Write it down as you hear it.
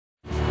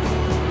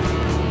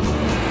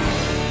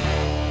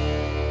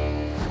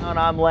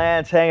I'm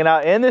Lance, hanging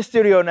out in the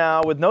studio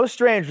now with no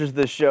strangers to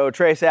this show.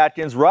 Trace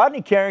Adkins,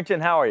 Rodney Carrington.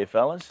 How are you,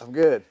 fellas? I'm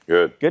good.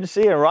 Good. Good to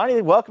see you. And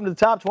Rodney, welcome to the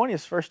top 20.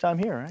 It's his first time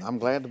here, right? I'm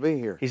glad to be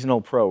here. He's an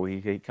old pro.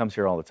 He comes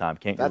here all the time.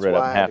 Can't get rid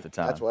of him half the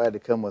time. That's why I had to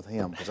come with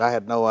him, because I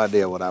had no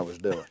idea what I was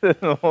doing.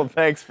 Well,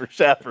 thanks for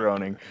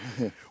chaperoning.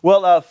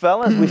 Well,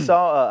 fellas, we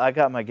saw I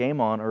Got My Game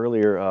On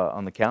earlier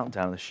on the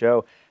countdown of the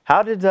show.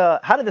 How did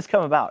this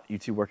come about, you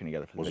two working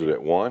together? Was it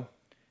at 1?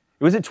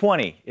 It was at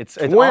 20. It's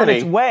 20? on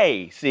its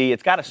way. See,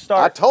 it's got to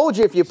start. I told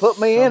you if you put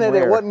me in it,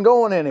 it wasn't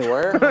going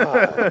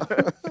anywhere.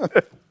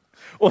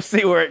 We'll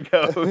see where it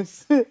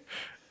goes.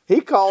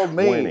 He called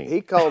me. 20.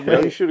 He called Now,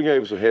 me. you should have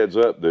gave us a heads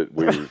up that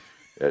we were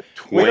at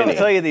 20. We don't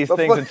tell you these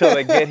things until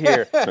they get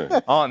here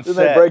on Then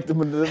set. they break them.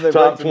 Then they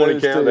Top break the 20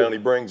 news countdown, too. he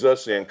brings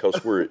us in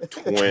because we're at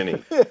 20.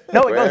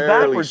 No, it goes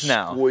backwards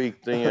now.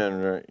 Squeaked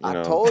in, right, you know.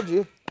 I told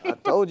you. I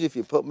told you if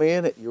you put me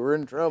in it, you were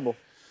in trouble.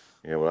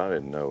 Yeah, well, I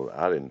didn't know.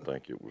 I didn't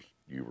think it was.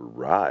 You were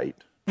right.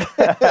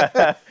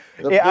 Yeah,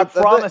 I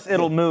promise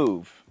it'll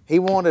move. He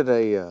wanted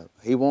a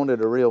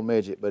real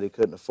midget, but he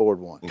couldn't afford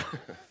one.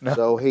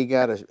 So he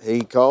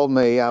called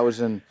me. I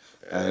was in,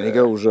 and he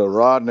goes,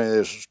 Rodney,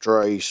 this is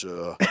Trace.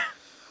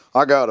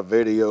 I got a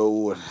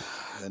video,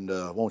 and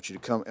I want you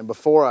to come. And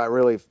before I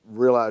really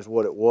realized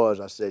what it was,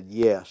 I said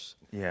yes.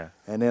 Yeah.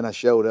 And then I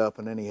showed up,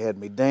 and then he had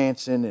me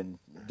dancing and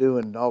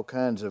doing all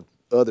kinds of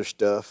other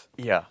stuff.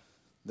 Yeah.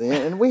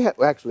 Then, and we had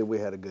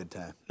a good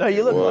time. No,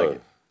 you look was. like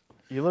it.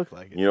 You look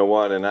like it. You know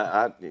what? And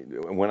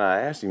when I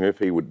asked him if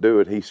he would do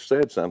it, he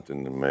said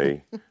something to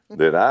me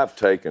that I've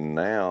taken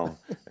now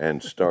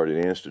and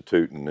started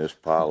instituting this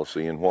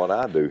policy in what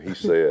I do. He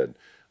said,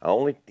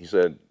 he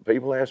said,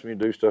 people ask me to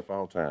do stuff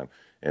all the time,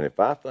 and if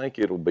I think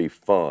it'll be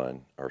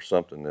fun or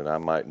something that I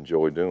might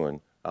enjoy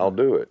doing, I'll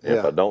do it. Yeah.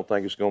 If I don't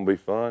think it's going to be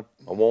fun,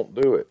 I won't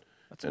do it.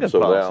 That's a and good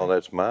so policy.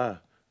 now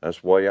that's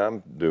the way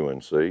I'm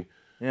doing. See.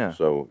 Yeah.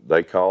 So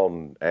they called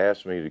and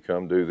asked me to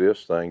come do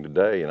this thing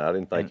today, and I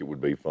didn't think it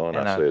would be fun.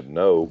 I said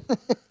no.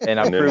 And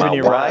I'm And then proving my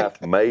you right.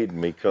 wife made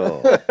me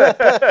come.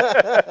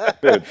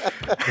 You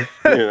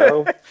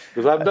know,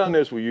 because I've done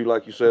this with you,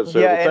 like you said,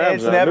 several Yeah, and times.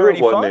 it's and I never knew it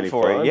any wasn't fun any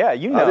for you. fun. Yeah,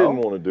 you I know. didn't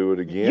want to do it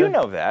again. You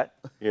know that.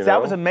 You See, I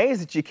know? was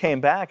amazed that you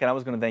came back, and I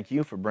was going to thank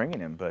you for bringing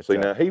him. But See,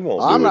 now he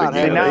won't I'm do it not again.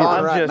 having now fun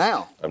I'm right just-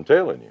 now. I'm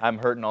telling you. I'm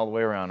hurting all the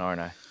way around,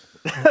 aren't I?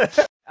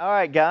 All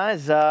right,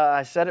 guys.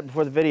 I said it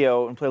before the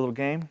video and play a little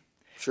game.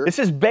 Sure. This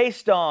is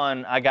based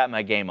on I Got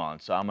My Game On,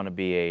 so I'm going to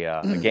be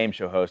a game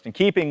show host. In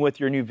keeping with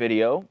your new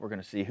video, we're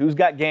going to see who's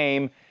got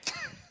game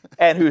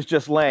and who's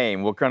just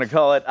lame. We're going to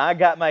call it I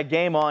Got My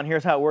Game On.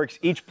 Here's how it works.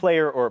 Each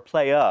player or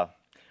playa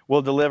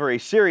will deliver a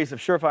series of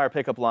surefire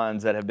pickup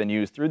lines that have been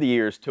used through the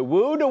years to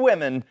woo to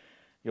women.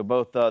 You'll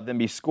both then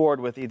be scored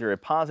with either a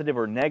positive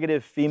or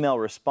negative female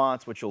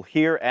response, which you'll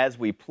hear as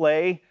we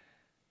play.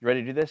 You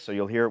ready to do this? So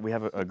you'll hear, we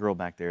have a girl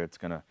back there that's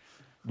going to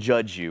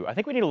judge you. I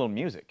think we need a little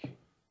music.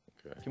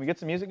 Okay. Can we get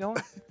some music going?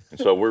 And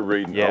so we're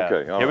reading. Yeah.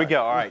 Okay. all Here we right.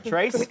 go. All right,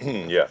 Trace,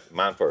 Yeah,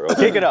 mine first.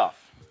 Okay. kick it off.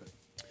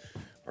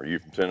 Are you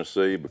from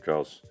Tennessee?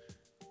 Because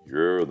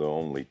you're the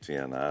only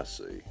 10 I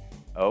see.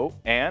 Oh,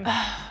 and?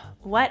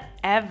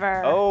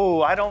 Whatever.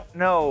 Oh, I don't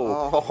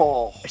know.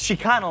 Oh. She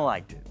kind of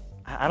liked it.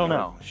 I don't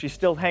know. She's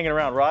still hanging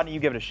around. Rodney, you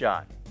give it a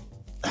shot.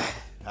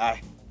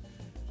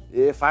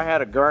 If I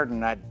had a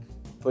garden, I'd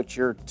put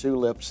your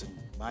tulips and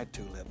my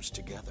tulips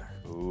together.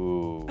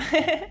 Ooh.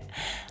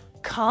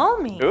 Call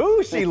me.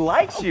 Ooh, she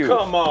likes you.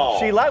 come on.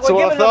 She likes. So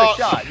Well, I give it another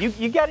thought- shot.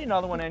 You got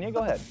another one in you.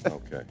 Go ahead.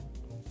 Okay.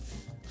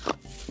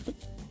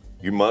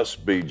 You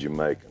must be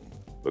Jamaican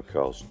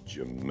because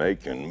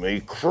Jamaican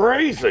me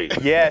crazy.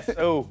 Yes.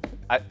 Oh.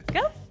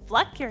 Go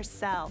fluck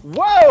yourself.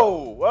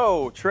 Whoa,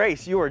 whoa,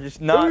 Trace, you are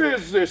just not. Who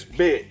is this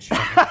bitch?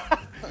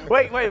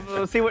 Wait.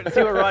 Let's see what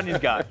Rodney's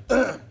got.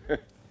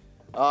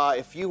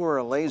 If you were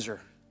a laser,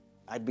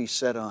 I'd be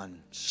set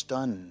on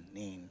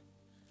stunning.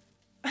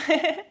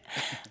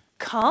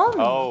 Call me.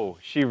 Oh,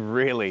 she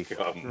really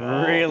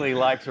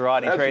likes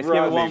Rodney. That's Trace, give it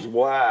Rodney's one.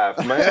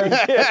 wife, man.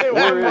 Give it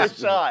one Where more is-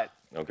 shot.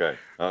 Okay.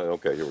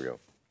 Okay, here we go.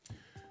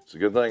 It's a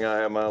good thing I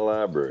have my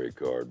library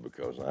card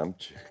because I'm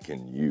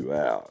checking you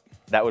out.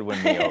 That would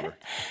win me over.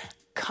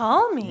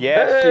 Call me.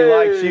 Yes, she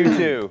likes you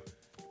too.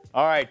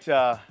 All right,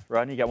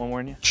 Rodney, you got one more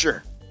in you?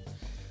 Sure.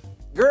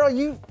 Girl,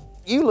 you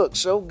look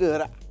so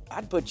good.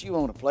 I'd put you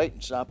on a plate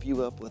and sop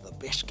you up with a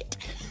biscuit.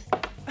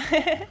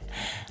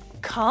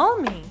 Call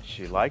me.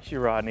 She likes you,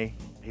 Rodney.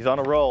 He's on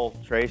a roll.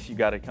 Trace, you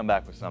got to come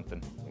back with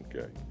something.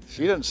 Okay.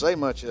 She doesn't say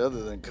much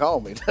other than call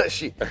me, does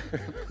she?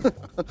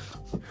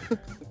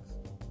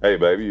 Hey,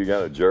 baby, you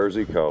got a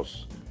jersey?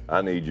 Because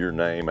I need your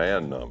name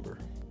and number.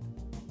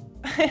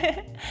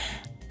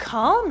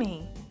 Call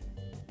me.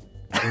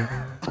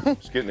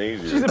 It's getting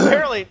easier. She's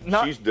apparently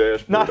She's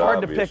desperate, not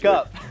hard to pick obviously.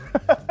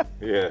 up.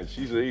 Yeah,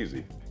 she's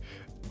easy.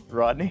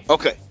 Rodney?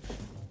 Okay.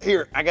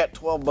 Here, I got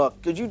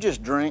 $12. Could you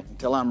just drink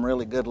until I'm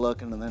really good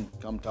looking and then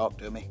come talk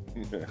to me?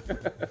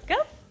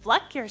 Go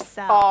fluck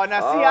yourself. Oh,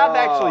 now see, I've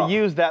actually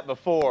used that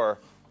before,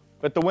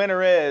 but the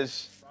winner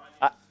is,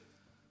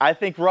 I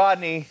think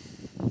Rodney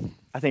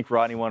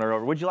won her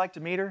over. Would you like to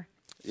meet her?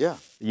 Yeah.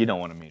 You don't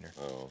want to meet her.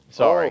 Oh.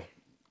 Sorry.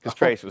 Because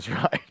Trace was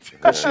right.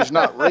 Because she's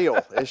not real,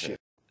 is she?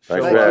 Thanks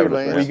Thank for you, having us,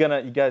 Lance.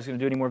 man. You guys gonna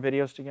do any more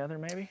videos together,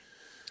 maybe?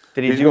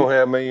 Did He's gonna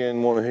have me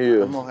in one of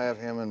his. I'm gonna have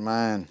him in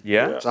mine.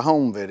 Yeah? It's a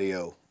home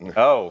video.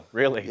 Oh,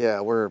 really? Yeah,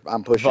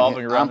 I'm pushing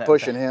Revolving him, around I'm that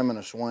pushing thing. him in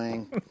a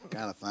swing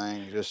kind of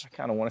thing. Just I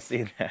kind of want to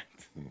see that.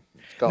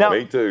 called- Now-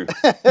 Me too.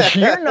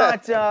 you're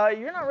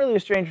not really a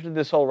stranger to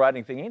this whole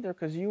writing thing either,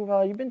 because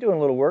you've been doing a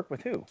little work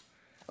with who?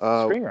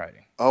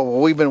 Screenwriting.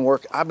 Oh, well,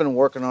 I've been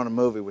working on a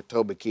movie with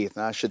Toby Keith.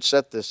 Now I should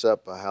set this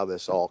up how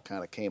this all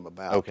kind of came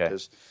about. Okay.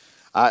 Because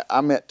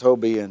I met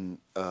Toby in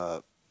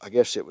I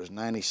guess it was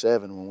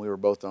 '97 when we were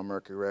both on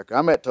Mercury Records.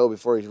 I met Toby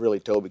before he was really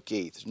Toby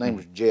Keith. His name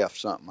was Jeff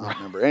something. I don't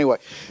remember. Anyway,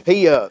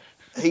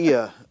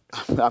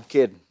 I'm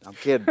kidding,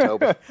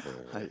 Toby.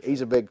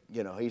 He's a big,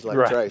 he's like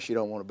Right. Trace. You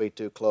don't want to be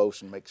too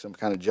close and make some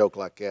kind of joke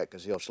like that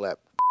because he'll slap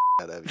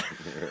out of you.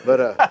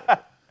 But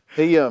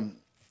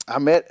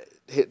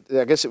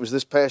I guess it was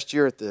this past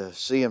year at the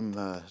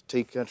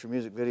CMT Country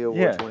Music Video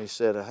Awards Yeah. when he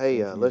said,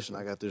 "Hey, listen,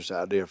 I got this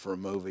idea for a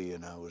movie,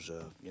 and I was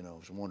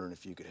wondering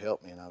if you could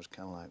help me." And I was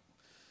kind of like,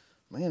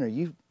 "Man, are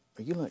you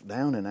like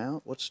down and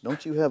out?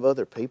 Don't you have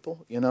other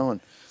people,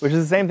 And Which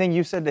is the same thing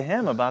you said to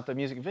him about the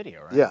music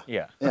video, right? yeah,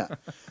 Yeah. yeah.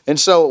 And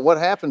so what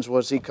happens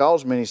was he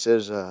calls me and he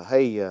says,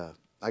 "Hey,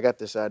 I got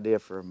this idea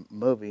for a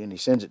movie," and he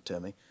sends it to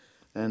me,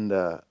 and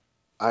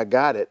I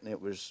got it, and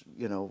it was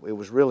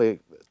really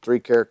 3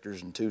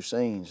 characters and 2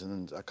 scenes.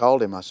 And then I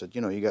called him. I said,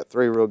 "You got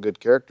 3 real good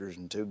characters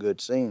and 2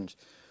 good scenes,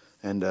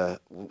 and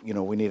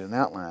we need an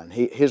outline."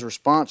 His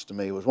response to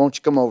me was, "Why don't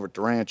you come over to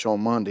the ranch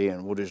on Monday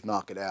and we'll just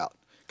knock it out?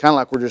 Kind of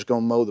like we're just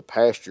gonna mow the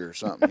pasture or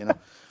something,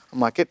 I'm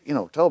like,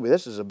 Toby,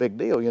 this is a big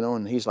deal,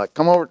 And he's like,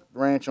 "Come over to the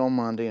ranch on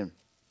Monday." And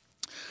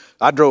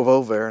I drove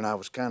over there, and I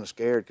was kind of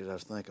scared because I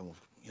was thinking,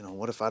 well,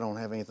 what if I don't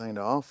have anything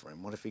to offer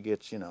him? What if he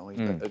gets, he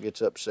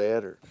gets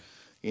upset or,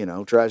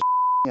 tries?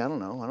 I don't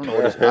know. I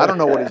don't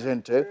know what he's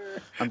into.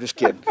 I'm just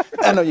kidding.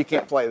 I know you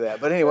can't play that,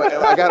 but anyway,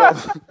 I got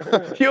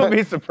over. You'll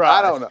be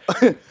surprised. I don't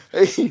know.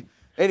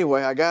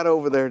 Anyway, I got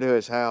over there to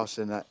his house,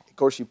 and of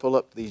course, you pull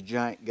up to these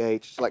giant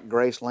gates. It's like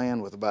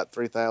Graceland with about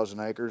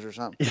 3,000 acres or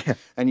something. Yeah.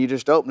 And you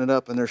just open it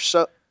up, and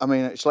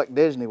it's like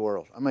Disney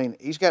World.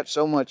 He's got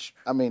so much.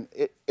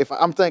 If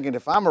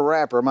I'm a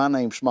rapper, my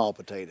name's Small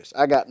Potatoes.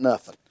 I got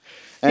nothing.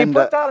 He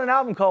put out an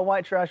album called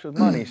White Trash with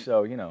Money,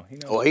 so, he knows.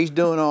 Well, he's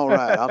doing all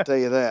right, I'll tell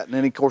you that. And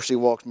then, of course, he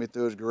walks me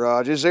through his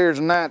garage. Here's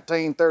a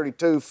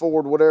 1932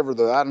 Ford, whatever,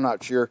 I'm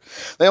not sure.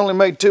 They only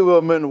made 2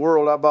 of them in the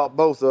world. I bought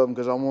both of them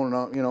because I wanted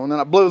to, and then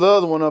I blew the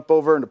other one up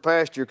over in the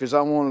pasture because I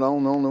wanted to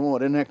own the only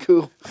one. Isn't that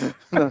cool?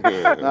 And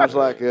I was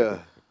like,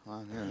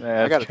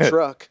 I got a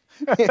truck.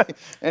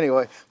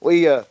 Anyway,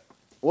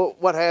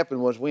 what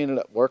happened was we ended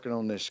up working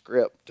on this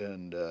script,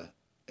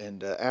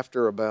 and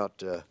after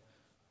about...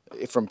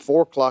 from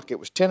 4 o'clock, it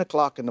was 10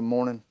 o'clock in the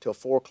morning till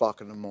 4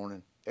 o'clock in the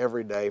morning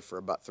every day for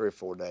about 3 or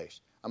 4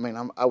 days.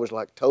 I was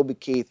like Toby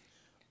Keith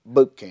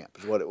boot camp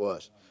is what it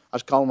was. I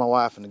was calling my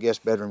wife in the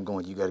guest bedroom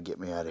going, "You got to get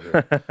me out of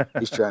here.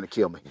 He's trying to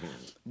kill me."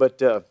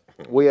 But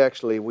we've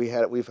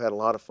had a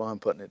lot of fun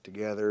putting it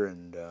together,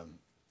 and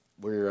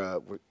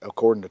we're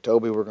according to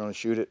Toby, we're going to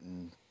shoot it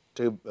in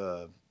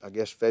I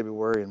guess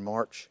February and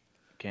March.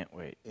 Can't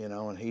wait.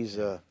 And he's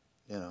of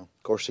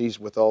course he's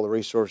with all the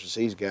resources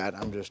he's got.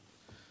 I'm just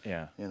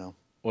Yeah.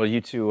 Well,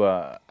 you two,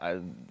 that's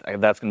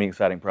going to be an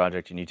exciting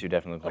project, and you two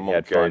definitely look like I'm you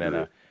had gonna fun.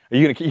 cater Are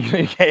you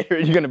going to cater? Are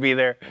you going to be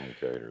there? I'm gonna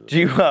cater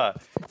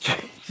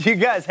Do you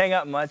guys hang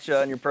out much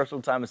in your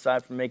personal time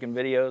aside from making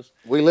videos?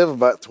 We live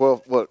about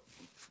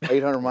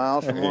 800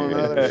 miles from one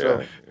another.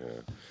 So.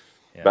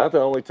 Yeah. About the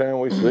only time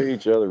we see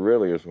each other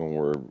really is when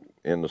we're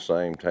in the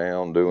same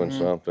town doing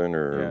something,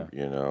 or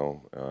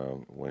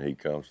when he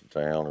comes to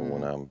town, or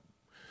when I'm.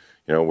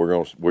 We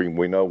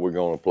know we're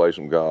going to play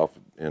some golf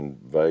in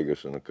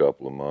Vegas in a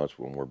couple of months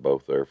when we're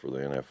both there for the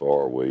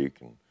NFR week,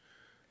 and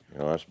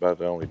that's about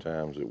the only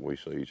times that we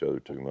see each other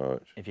too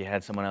much. If you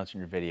had someone else in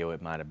your video,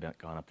 it might have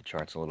gone up the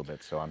charts a little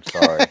bit. So I'm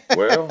sorry.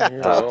 Well,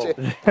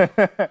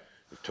 if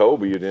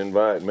Toby had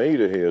invited me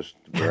to his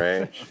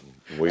ranch,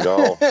 we'd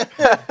all,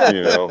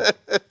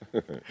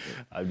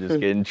 I'm just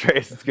kidding,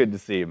 Trace. It's good to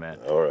see you, man.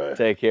 All right.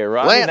 Take care,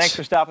 Rodney. Lance. Thanks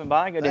for stopping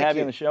by. Good to Thank have you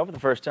you. on the show for the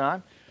first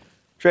time.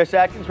 Trace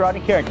Adkins,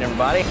 Rodney Carrington,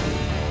 everybody.